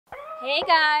Hey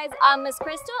guys, I'm Miss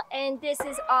Krystle and this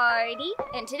is Artie,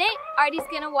 and today Artie's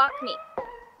gonna walk me.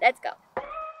 Let's go.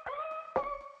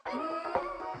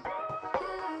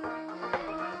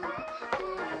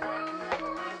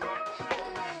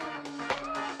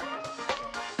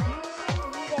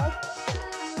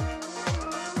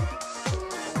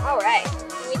 Alright,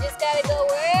 we just gotta go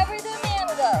wherever the man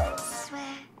goes.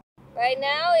 Right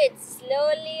now it's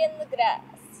slowly in the grass.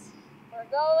 We're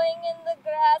going in the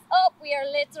grass. Oh, we are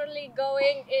literally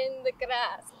going in the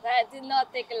grass. That did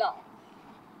not take long.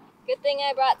 Good thing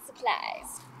I brought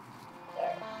supplies.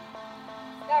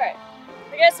 Alright,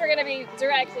 I guess we're gonna be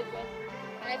directed, but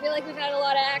I feel like we've had a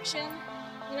lot of action,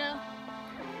 you know?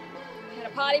 We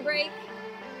had a potty break.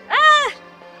 Ah!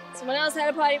 Someone else had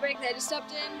a potty break that I just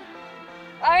stepped in.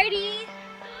 Artie!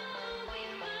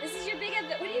 This is your big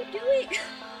event. What are you doing?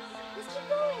 Let's keep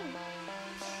going.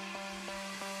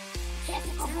 Get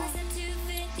him, Artie.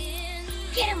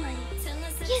 Get him.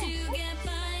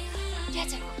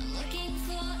 That's it.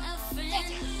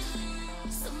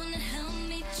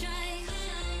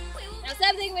 Now,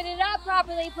 something we did not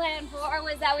properly plan for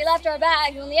was that we left our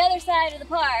bags on the other side of the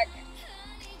park.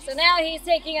 So now he's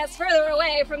taking us further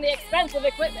away from the expensive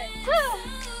equipment.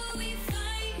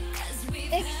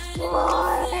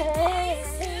 Explore!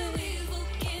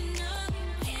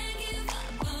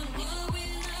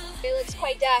 He looks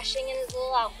quite dashing in his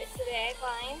little outfit today,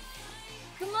 fine.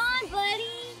 Come on,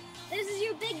 buddy! This is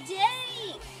your big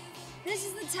day! This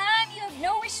is the time you have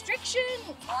no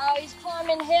restrictions! Oh, he's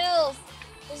climbing hills.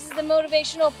 This is the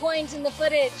motivational point in the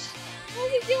footage.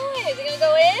 What is he doing? Is he gonna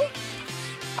go in?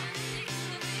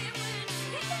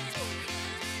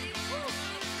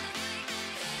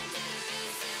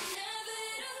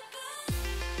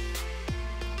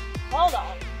 Hold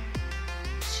on.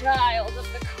 Child of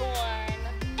the corn.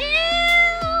 Ew!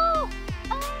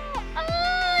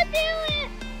 Oh, do it!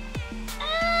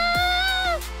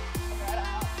 Oh! Throw it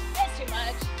out. That's too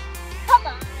much. Come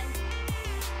on.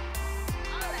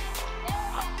 Alright.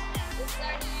 This is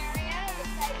our new area.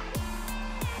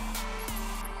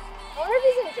 I wonder if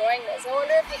he's enjoying this. I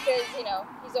wonder if because, you know,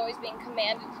 he's always being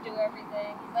commanded to do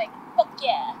everything. He's like, fuck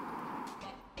yeah.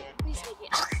 He's making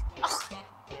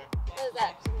what is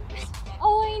that?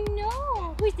 Oh, I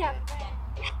know. Who's that?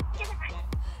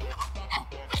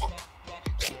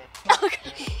 Oh,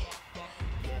 God.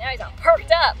 Now he's all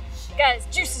perked up. Got his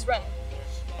juices running.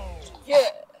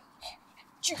 Yeah.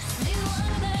 Juice.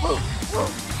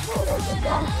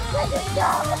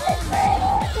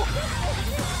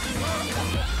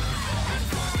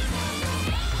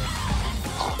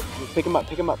 Pick him up,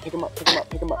 pick him up, pick him up, pick him up,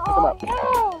 pick him up, pick him up.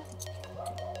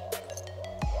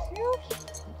 No.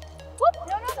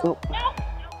 Whoop. No.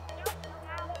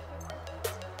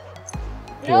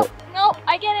 Nope, nope,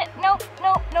 I get it. Nope.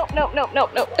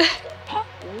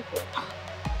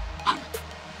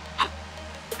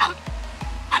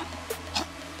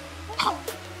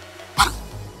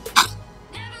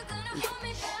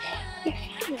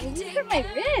 You hurt my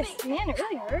wrist, man, it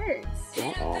really hurts.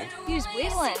 He was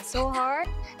wiggling so hard.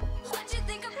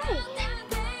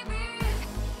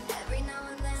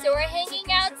 So we're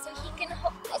hanging out so he can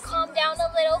calm down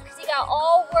a little because he got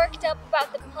all worked up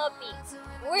about the puppy.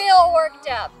 Real worked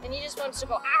up. And he just wants to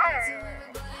go, arr.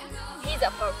 He's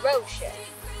a ferocious.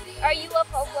 Are you a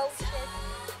ferocious?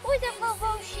 Who's a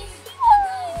ferocious?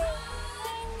 Oh,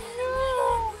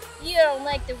 no. You don't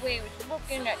like the way we're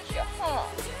looking at you, huh?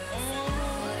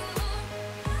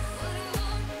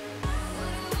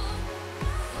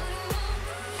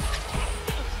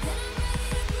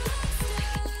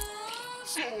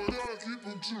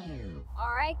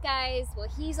 Alright guys, well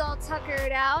he's all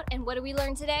tuckered out, and what did we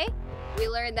learn today? We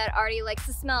learned that Artie likes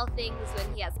to smell things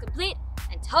when he has complete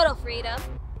and total freedom.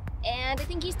 And I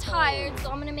think he's tired, so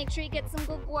I'm gonna make sure he gets some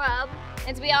good grub.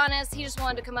 And to be honest, he just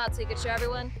wanted to come out so he could show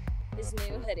everyone his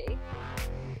new hoodie.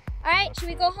 Alright, should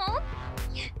we go home?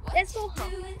 Yeah, let's go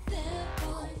home.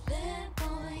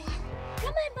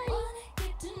 Come on, buddy.